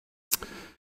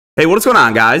Hey, what's going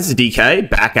on, guys? It's DK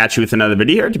back at you with another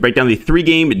video here to break down the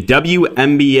 3-game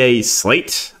WNBA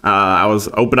slate. I was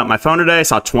opening up my phone today,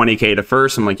 saw 20K to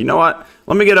first. I'm like, you know what?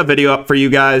 Let me get a video up for you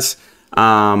guys.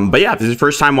 But yeah, if this is your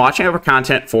first time watching our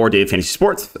content for daily fantasy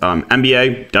sports,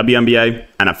 NBA, WNBA,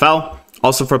 NFL,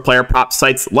 also for player prop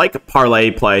sites like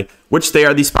Parlay Play, which they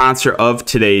are the sponsor of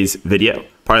today's video.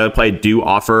 Parlay Play do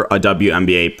offer a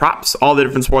WNBA props. All the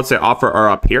different sports they offer are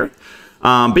up here.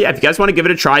 But yeah, if you guys want to give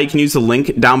it a try, you can use the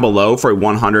link down below for a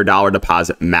 $100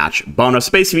 deposit match bonus.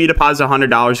 Basically, if you deposit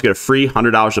 $100, you get a free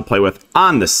 $100 to play with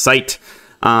on the site.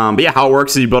 But yeah, how it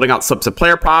works is you're building out slips of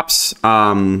player props,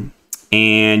 and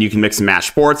you can mix and match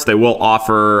sports. They will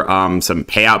offer some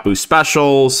payout boost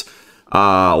specials,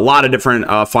 a lot of different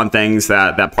fun things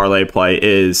that Parlay Play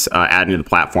is adding to the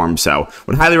platform. So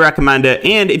would highly recommend it.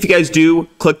 And if you guys do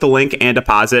click the link and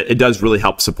deposit, it does really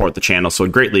help support the channel. So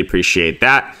I'd greatly appreciate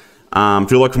that.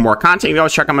 If you're looking for more content, you can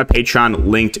always check out my Patreon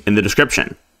linked in the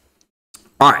description.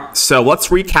 All right, so let's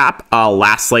recap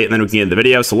last slate, and then we can get into the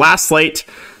video. So last slate,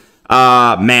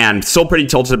 man, still pretty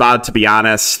tilted about it, to be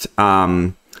honest.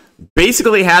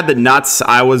 Basically had the nuts.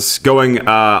 I was going,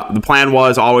 the plan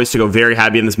was always to go very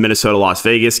heavy in this Minnesota-Las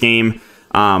Vegas game.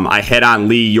 I hit on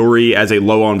Lee Yuri as a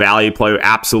low-owned value player,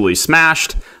 absolutely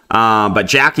smashed. But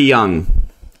Jackie Young,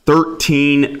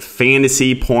 13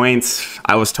 fantasy points.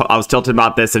 I was tilted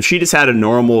about this. If she just had a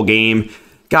normal game,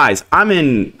 guys, I'm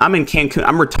in Cancun.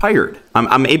 I'm retired.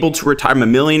 I'm able to retire. I'm a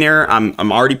millionaire.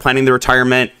 I'm already planning the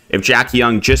retirement if Jackie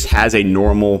Young just has a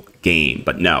normal game.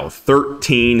 But no,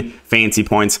 13 fantasy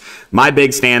points. My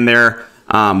big stand there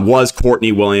was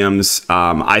Courtney Williams.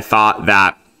 I thought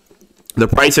that the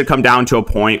price had come down to a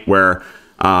point where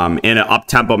in an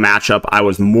up-tempo matchup, I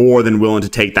was more than willing to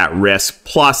take that risk.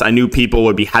 Plus, I knew people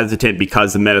would be hesitant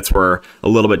because the minutes were a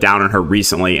little bit down on her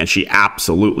recently, and she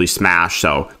absolutely smashed.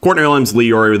 So Courtney Williams, Lee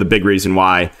Yuri were the big reason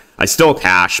why I still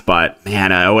cashed, but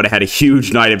man, I would have had a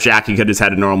huge night if Jackie could have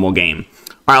had a normal game.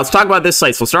 All right, let's talk about this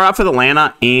slate. So we'll start off with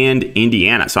Atlanta and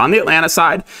Indiana. So on the Atlanta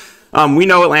side, we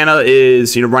know Atlanta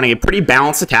is running a pretty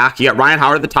balanced attack. You got Ryan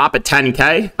Howard at the top at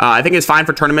 10K. I think it's fine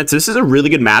for tournaments. This is a really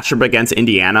good matchup against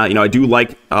Indiana. I do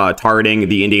like targeting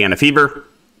the Indiana Fever.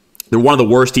 They're one of the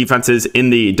worst defenses in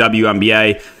the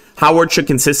WNBA. Howard should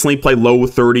consistently play low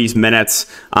 30s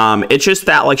minutes. It's just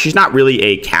that she's not really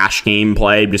a cash game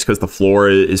play just because the floor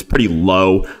is pretty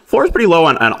low. Floor is pretty low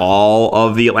on all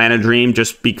of the Atlanta Dream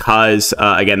just because,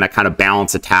 again, that kind of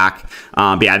balanced attack.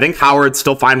 But yeah, I think Howard's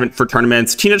still fine for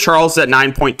tournaments. Tina Charles is at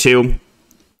 9.2.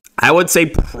 I would say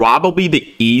probably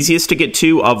the easiest to get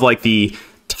to of the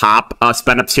top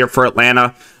spend ups here for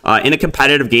Atlanta. In a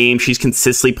competitive game, she's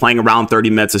consistently playing around 30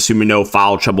 minutes, assuming no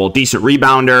foul trouble. Decent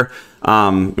rebounder.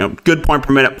 Good point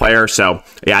per minute player. So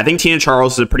yeah, I think Tina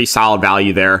Charles is a pretty solid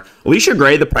value there. Alicia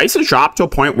Gray, the price has dropped to a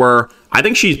point where I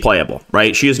think she's playable,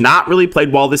 right? She has not really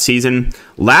played well this season.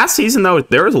 Last season, though,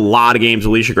 there was a lot of games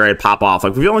Alicia Gray had pop off.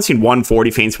 We've only seen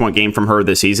 140 fantasy point game from her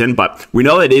this season, but we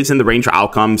know it is in the range of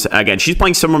outcomes. Again, she's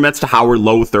playing similar minutes to Howard,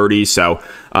 low 30s. So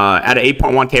at an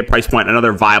 8.1K price point,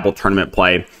 another viable tournament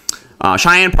play.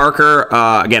 Cheyenne Parker,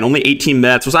 again, only 18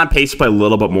 minutes, was on pace to play a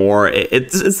little bit more.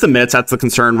 It's the minutes that's the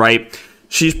concern, right?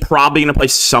 She's probably going to play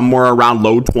somewhere around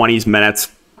low 20s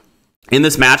minutes. In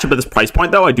this matchup at this price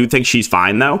point, though, I do think she's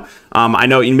fine, though. I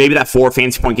know maybe that 4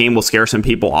 fantasy point game will scare some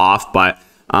people off, but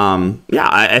yeah,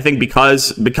 I think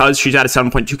because she's at a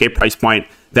 7.2K price point,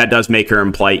 that does make her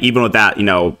in play, even with that,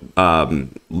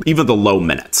 even the low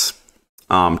minutes.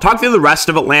 Talk through the rest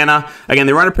of Atlanta. Again,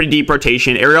 they run a pretty deep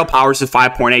rotation. Ariel Powers is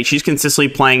 5.8. She's consistently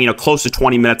playing, close to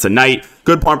 20 minutes a night.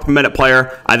 Good point per minute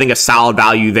player. I think a solid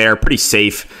value there. Pretty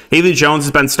safe. Haley Jones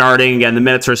has been starting. Again, the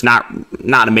minutes are just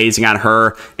not amazing on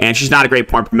her, and she's not a great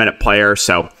point per minute player.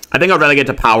 So I think I'd rather get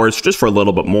to Powers just for a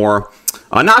little bit more.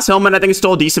 Nas Hillman, I think, is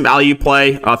still a decent value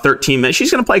play. 13 minutes.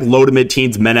 She's going to play low to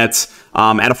mid-teens minutes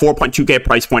at a 4.2K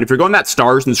price point. If you're going that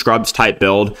stars and scrubs type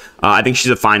build, I think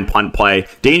she's a fine punt play.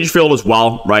 Dangerfield as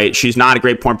well, right? She's not a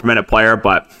great point per minute player,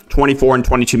 but 24 and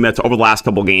 22 minutes over the last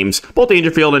couple games. Both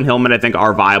Dangerfield and Hillman, I think,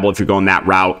 are viable if you're going that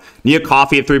route. Nia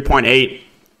Coffey at 3.8.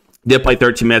 Did play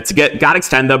 13 minutes. Got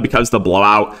extended, though, because of the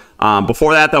blowout.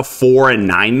 Before that, though, 4 and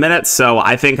 9 minutes. So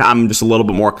I think I'm just a little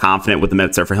bit more confident with the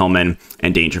minutes there for Hillman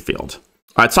and Dangerfield.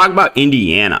 All right, let's talk about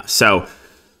Indiana. So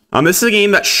this is a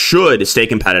game that should stay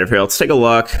competitive here. Let's take a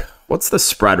look. What's the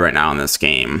spread right now in this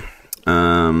game?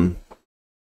 Let's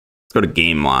go to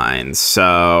game lines.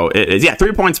 So it is, yeah,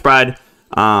 3-point spread,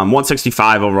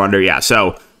 165 over under. Yeah,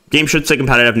 so game should stay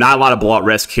competitive. Not a lot of blowout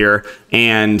risk here.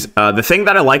 And the thing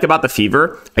that I like about the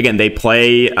Fever, again, they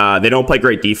don't play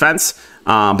great defense,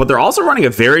 but they're also running a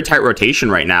very tight rotation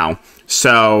right now.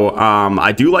 So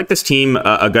I do like this team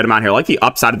a good amount here. I like the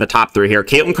upside of the top three here.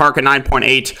 Caitlin Clark at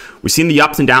 9.8. We've seen the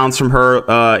ups and downs from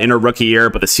her in her rookie year,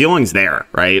 but the ceiling's there,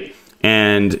 right?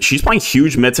 And she's playing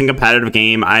huge minutes in competitive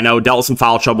game. I know dealt with some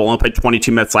foul trouble, only played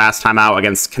 22 minutes last time out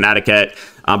against Connecticut.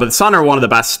 But the Sun are one of the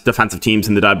best defensive teams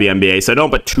in the WNBA, so I don't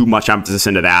put too much emphasis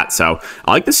into that. So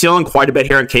I like the ceiling quite a bit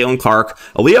here in Caitlin Clark.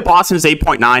 Aaliyah Boston is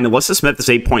 8.9. Alyssa Smith is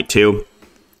 8.2.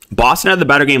 Boston had the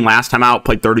better game last time out,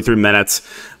 played 33 minutes.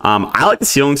 I like the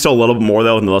ceiling still a little bit more,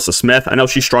 though, than Alyssa Smith. I know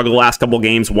she struggled the last couple of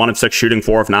games, 1 of 6 shooting,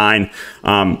 4 of 9.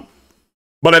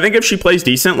 But I think if she plays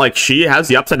decent, like she has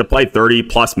the upside to play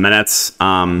 30-plus minutes.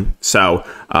 A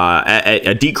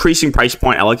decreasing price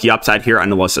point. I like the upside here on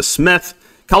Alyssa Smith.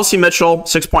 Kelsey Mitchell,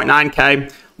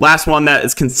 6.9K. Last one that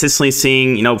is consistently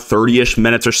seeing, 30-ish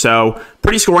minutes or so.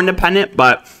 Pretty score independent,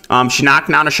 but she's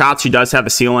knocking down a shot. She does have a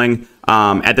ceiling.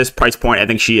 At this price point, I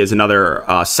think she is another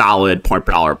solid point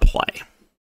per dollar play.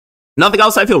 Nothing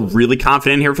else I feel really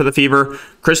confident in here for the Fever.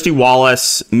 Christy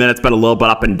Wallace, minutes been a little bit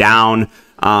up and down.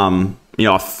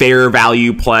 A fair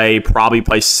value play, probably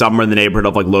play somewhere in the neighborhood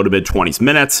of like low to mid 20s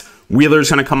minutes. Wheeler's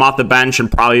going to come off the bench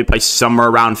and probably play somewhere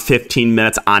around 15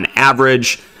 minutes on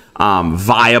average.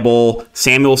 Viable.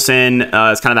 Samuelson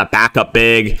is kind of that backup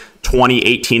big, 20,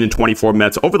 18, and 24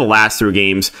 minutes over the last 3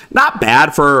 games. Not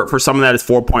bad for someone that is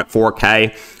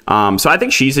 4.4K. So I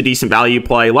think she's a decent value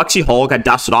play. Lexi Hull got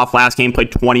dusted off last game,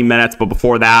 played 20 minutes, but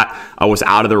before that was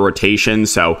out of the rotation.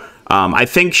 So I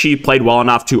think she played well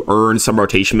enough to earn some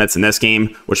rotation minutes in this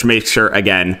game, which makes her,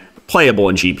 again, playable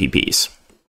in GPPs.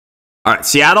 All right,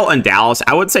 Seattle and Dallas.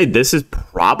 I would say this is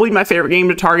probably my favorite game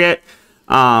to target.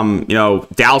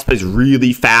 Dallas plays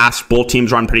really fast. Both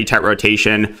teams run pretty tight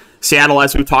rotation. Seattle,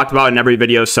 as we've talked about in every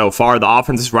video so far, the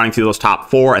offense is running through those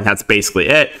top 4, and that's basically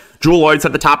it. Jewel Lloyd's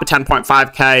at the top of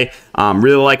 10.5K.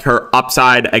 Really like her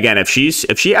upside. Again, if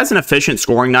she has an efficient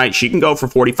scoring night, she can go for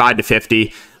 45 to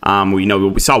 50.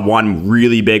 We saw one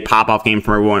really big pop-off game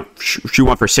from her. She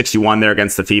went for 61 there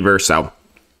against the Fever. So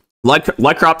like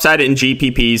her upside in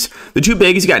GPPs. The two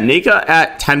biggies, you got Naka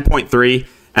at 10.3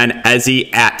 and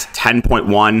Ezzy at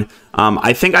 10.1.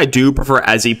 I think I do prefer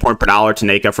Ezzy point per dollar to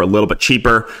Naka for a little bit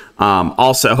cheaper.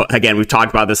 Also, again, we've talked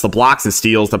about this. The blocks and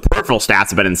steals, the peripheral stats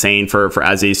have been insane for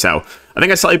Ezzy. So I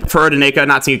think I slightly prefer to Naka.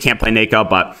 Not saying you can't play Naka,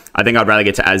 but I think I'd rather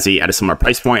get to Ezzy at a similar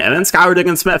price point. And then Skylar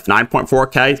Diggins-Smith,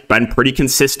 9.4K. Been pretty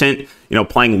consistent,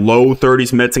 playing low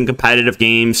 30s minutes in competitive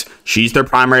games. She's their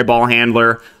primary ball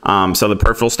handler. So the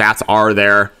peripheral stats are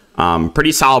there.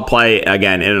 Pretty solid play,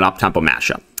 again, in an up-tempo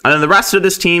matchup. And then the rest of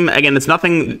this team, again, it's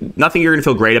nothing you're going to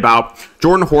feel great about.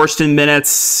 Jordan Horston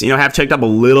minutes, have ticked up a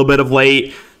little bit of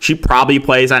late. She probably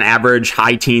plays on average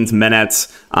high teens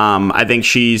minutes. I think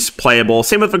she's playable.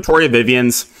 Same with Victoria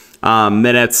Vivian's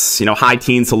minutes, high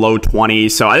teens to low 20s.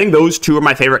 So I think those two are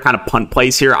my favorite kind of punt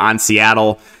plays here on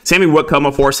Seattle. Sammy Whitcomb,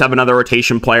 of course, have another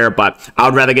rotation player, but I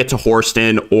would rather get to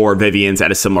Horston or Vivian's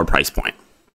at a similar price point.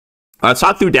 Let's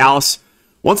talk through Dallas.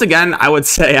 Once again, I would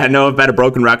say, I know I've been a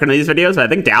broken record in these videos, but I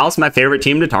think Dallas is my favorite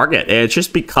team to target. It's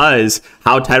just because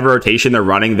how tight of a rotation they're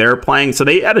running. They're playing, so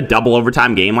they had a double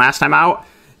overtime game last time out.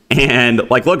 And,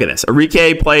 look at this.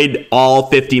 Enrique played all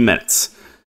 50 minutes.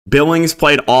 Billings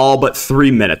played all but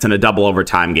 3 minutes in a double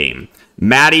overtime game.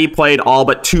 Maddie played all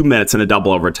but 2 minutes in a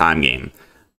double overtime game.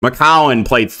 McCowan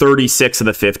played 36 of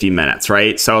the 50 minutes,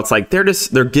 right? So it's like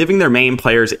they're giving their main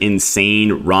players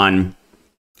insane run.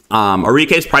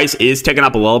 Enrique's price is ticking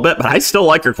up a little bit, but I still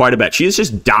like her quite a bit. She's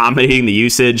just dominating the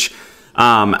usage.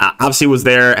 Obviously was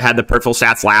there, had the peripheral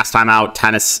stats last time out,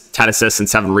 10 assists and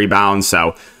 7 rebounds.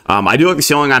 So I do like the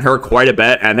ceiling on her quite a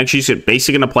bit. And I think she's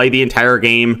basically going to play the entire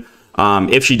game.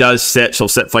 If she does sit, she'll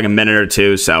sit for like a minute or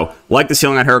two. So like the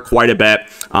ceiling on her quite a bit.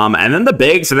 And then the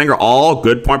bigs, I think, are all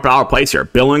good point per dollar plays here.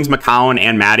 Billings, McCowan,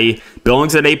 and Maddie.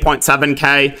 Billings at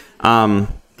 8.7K.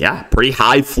 Yeah, pretty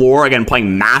high floor. Again,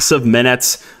 playing massive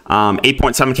minutes.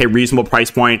 8.7K reasonable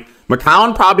price point.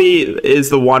 McCowan probably is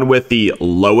the one with the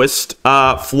lowest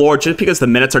floor, just because the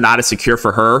minutes are not as secure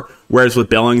for her. Whereas with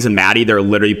Billings and Maddie, they're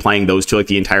literally playing those two like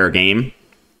the entire game.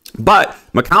 But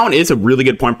McCowan is a really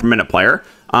good point per minute player.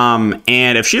 And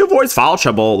if she avoids foul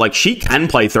trouble, like she can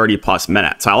play 30 plus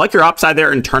minutes. So I like your upside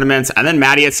there in tournaments. And then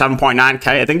Maddie at 7.9K,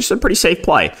 I think just a pretty safe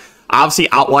play.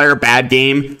 Obviously, outlier, bad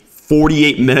game.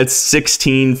 48 minutes,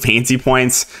 16 fancy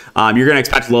points. You're going to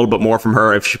expect a little bit more from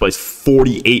her if she plays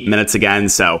 48 minutes again.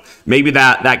 So maybe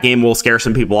that game will scare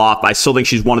some people off. But I still think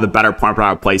she's one of the better point per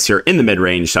hour plays here in the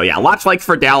mid-range. So yeah, lots like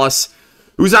for Dallas.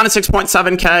 Who's on a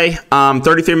 6.7K,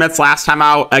 33 minutes last time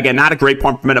out. Again, not a great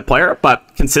point per minute player,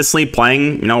 but consistently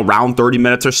playing, around 30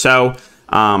 minutes or so.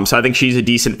 So I think she's a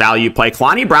decent value play.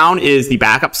 Kalani Brown is the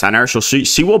backup center. So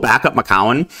she will back up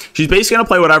McCowan. She's basically going to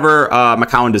play whatever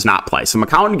McCowan does not play. So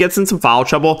McCowan gets in some foul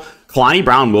trouble. Kalani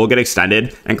Brown will get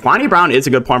extended. And Kalani Brown is a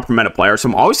good point per minute player. So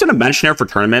I'm always going to mention her for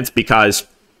tournaments because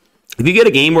if you get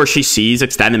a game where she sees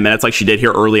extended minutes like she did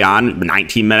here early on,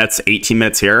 19 minutes, 18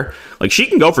 minutes here, like she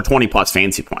can go for 20 plus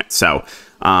fantasy points. So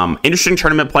interesting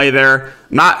tournament play there.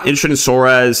 Not interested in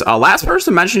Suarez. Last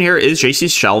person to mention here is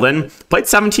JC Sheldon. Played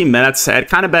 17 minutes. Had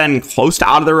kind of been close to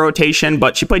out of the rotation,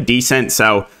 but she played decent.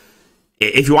 So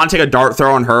if you want to take a dart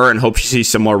throw on her and hope she sees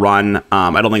similar run,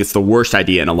 I don't think it's the worst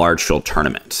idea in a large field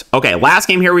tournament. Okay, last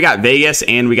game here, we got Vegas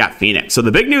and we got Phoenix. So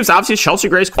the big news, obviously, is Chelsea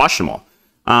Gray's questionable.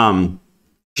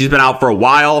 She's been out for a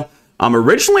while.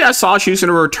 Originally, I saw she was going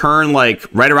to return like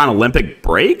right around Olympic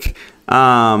break,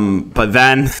 but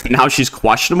then now she's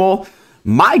questionable.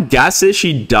 My guess is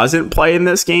she doesn't play in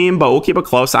this game, but we'll keep a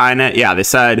close eye on it. Yeah, they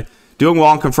said doing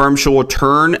well and confirmed she'll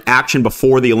return action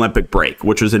before the Olympic break,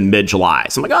 which was in mid-July.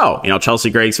 So I'm like, oh, Chelsea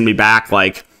Gray's going to be back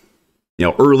like,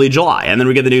 early July. And then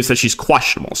we get the news that she's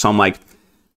questionable. So I'm like,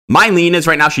 my lean is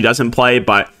right now she doesn't play,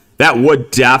 but that would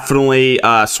definitely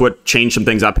change some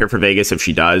things up here for Vegas if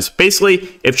she does. Basically,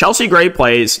 if Chelsea Gray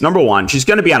plays, number one, she's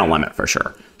going to be on a limit for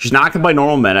sure. She's not going to play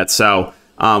normal minutes. So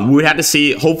we would have to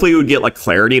see. Hopefully, we would get like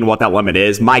clarity in what that limit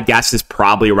is. My guess is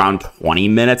probably around 20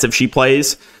 minutes if she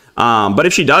plays. But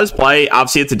if she does play,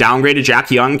 obviously it's a downgrade to Jack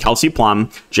Young, Kelsey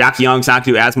Plum. Jack Young's not going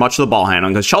to do as much of the ball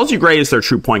handling because Chelsea Gray is their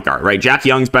true point guard, right? Jack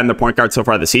Young's been the point guard so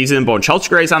far this season, but when Chelsea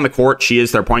Gray's on the court, she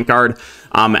is their point guard.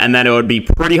 And then it would be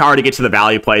pretty hard to get to the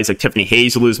value plays. Like Tiffany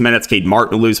Hayes will lose minutes, Cade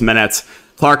Martin will lose minutes.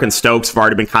 Clark and Stokes have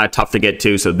already been kind of tough to get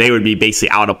to, so they would be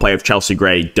basically out of play if Chelsea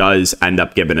Gray does end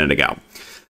up giving it a go.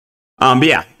 But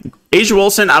yeah, A'ja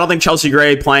Wilson, I don't think Chelsea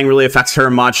Gray playing really affects her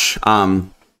much.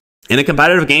 In a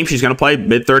competitive game, she's going to play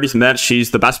mid-30s minutes.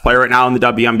 She's the best player right now in the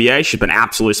WNBA. She's been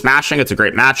absolutely smashing. It's a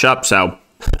great matchup. So,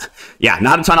 yeah,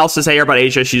 not a ton else to say here about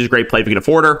A'ja. She's a great play if you can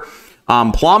afford her.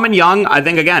 Plum and Young, I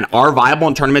think, again, are viable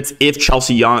in tournaments if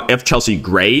Chelsea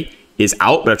Gray is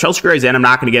out. But if Chelsea Gray's in, I'm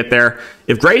not going to get there.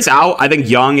 If Gray's out, I think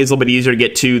Young is a little bit easier to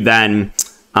get to than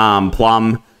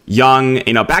Plum. Young,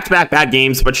 back-to-back bad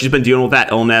games, but she's been dealing with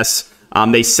that illness.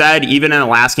 They said even in the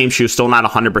last game, she was still not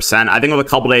 100%. I think with a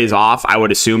couple days off, I would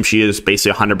assume she is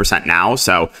basically 100% now.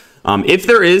 So if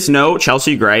there is no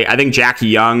Chelsea Gray, I think Jackie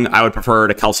Young, I would prefer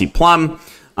to Kelsey Plum.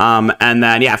 And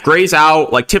then, yeah, if Gray's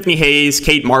out, like Tiffany Hayes,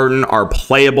 Kate Martin are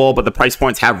playable, but the price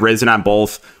points have risen on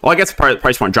both. Well, I guess the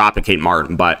price point dropped to Kate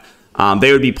Martin, but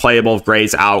they would be playable if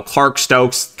Gray's out. Clark,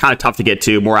 Stokes, kind of tough to get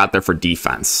to, more out there for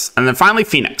defense. And then finally,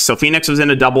 Phoenix. So Phoenix was in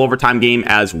a double overtime game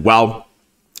as well.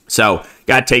 So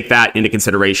got to take that into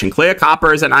consideration. Clea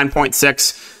Copper is at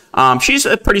 9.6. She's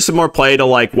a pretty similar play to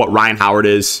like what Ryan Howard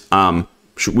is.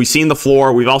 We've seen the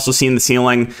floor. We've also seen the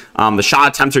ceiling. The shot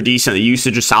attempts are decent. The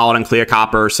usage is solid on Clea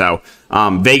Copper. So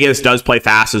Vegas does play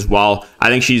fast as well. I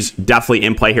think she's definitely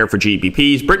in play here for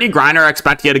GPPs. Brittany Griner, I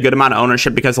expect to get a good amount of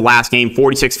ownership because the last game,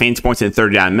 46 fantasy points in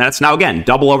 39 minutes. Now, again,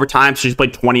 double overtime. So she's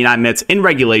played 29 minutes in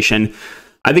regulation.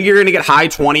 I think you're going to get high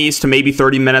 20s to maybe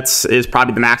 30 minutes is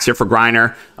probably the max here for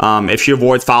Griner. If she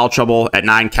avoids foul trouble at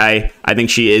 9K, I think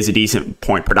she is a decent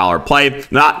point per dollar play.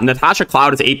 Natasha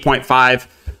Cloud is 8.5.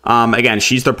 Again,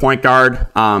 she's their point guard.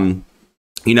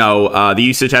 The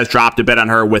usage has dropped a bit on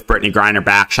her with Brittany Griner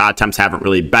back. Shot attempts haven't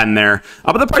really been there,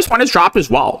 but the price point has dropped as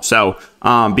well. So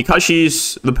because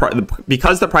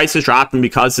the price has dropped and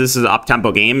because this is an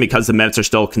up-tempo game, because the minutes are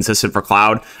still consistent for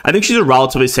Cloud, I think she's a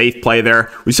relatively safe play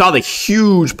there. We saw the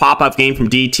huge pop-up game from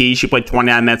DT. She played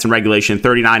 29 minutes in regulation,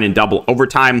 39 in double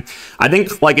overtime. I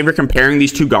think like if you're comparing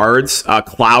these two guards,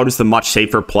 Cloud is the much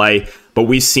safer play. But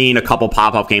we've seen a couple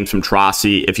pop-up games from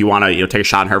Trossi. If you want to take a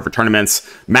shot on her for tournaments,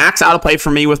 Max out of play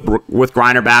for me with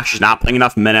Griner back. She's not playing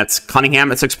enough minutes. Cunningham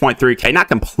at 6.3K, not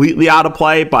completely out of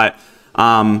play, but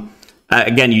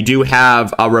again, you do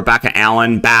have Rebecca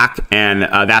Allen back, and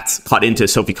that's cut into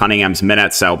Sophie Cunningham's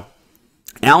minutes. So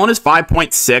Allen is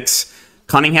 5.6.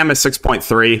 Cunningham is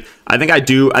 6.3. I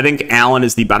think Allen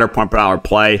is the better point per dollar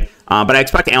play. But I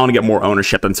expect Allen to get more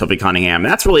ownership than Sophie Cunningham.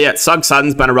 And that's really it. Sugg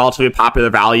Sutton's been a relatively popular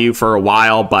value for a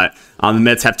while, but the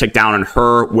minutes have ticked down on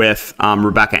her with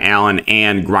Rebecca Allen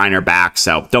and Griner back.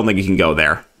 So don't think you can go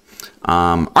there.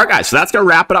 All right, guys. So that's going to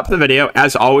wrap it up for the video.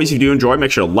 As always, if you do enjoy,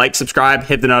 make sure to like, subscribe,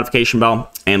 hit the notification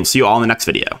bell, and we'll see you all in the next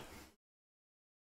video.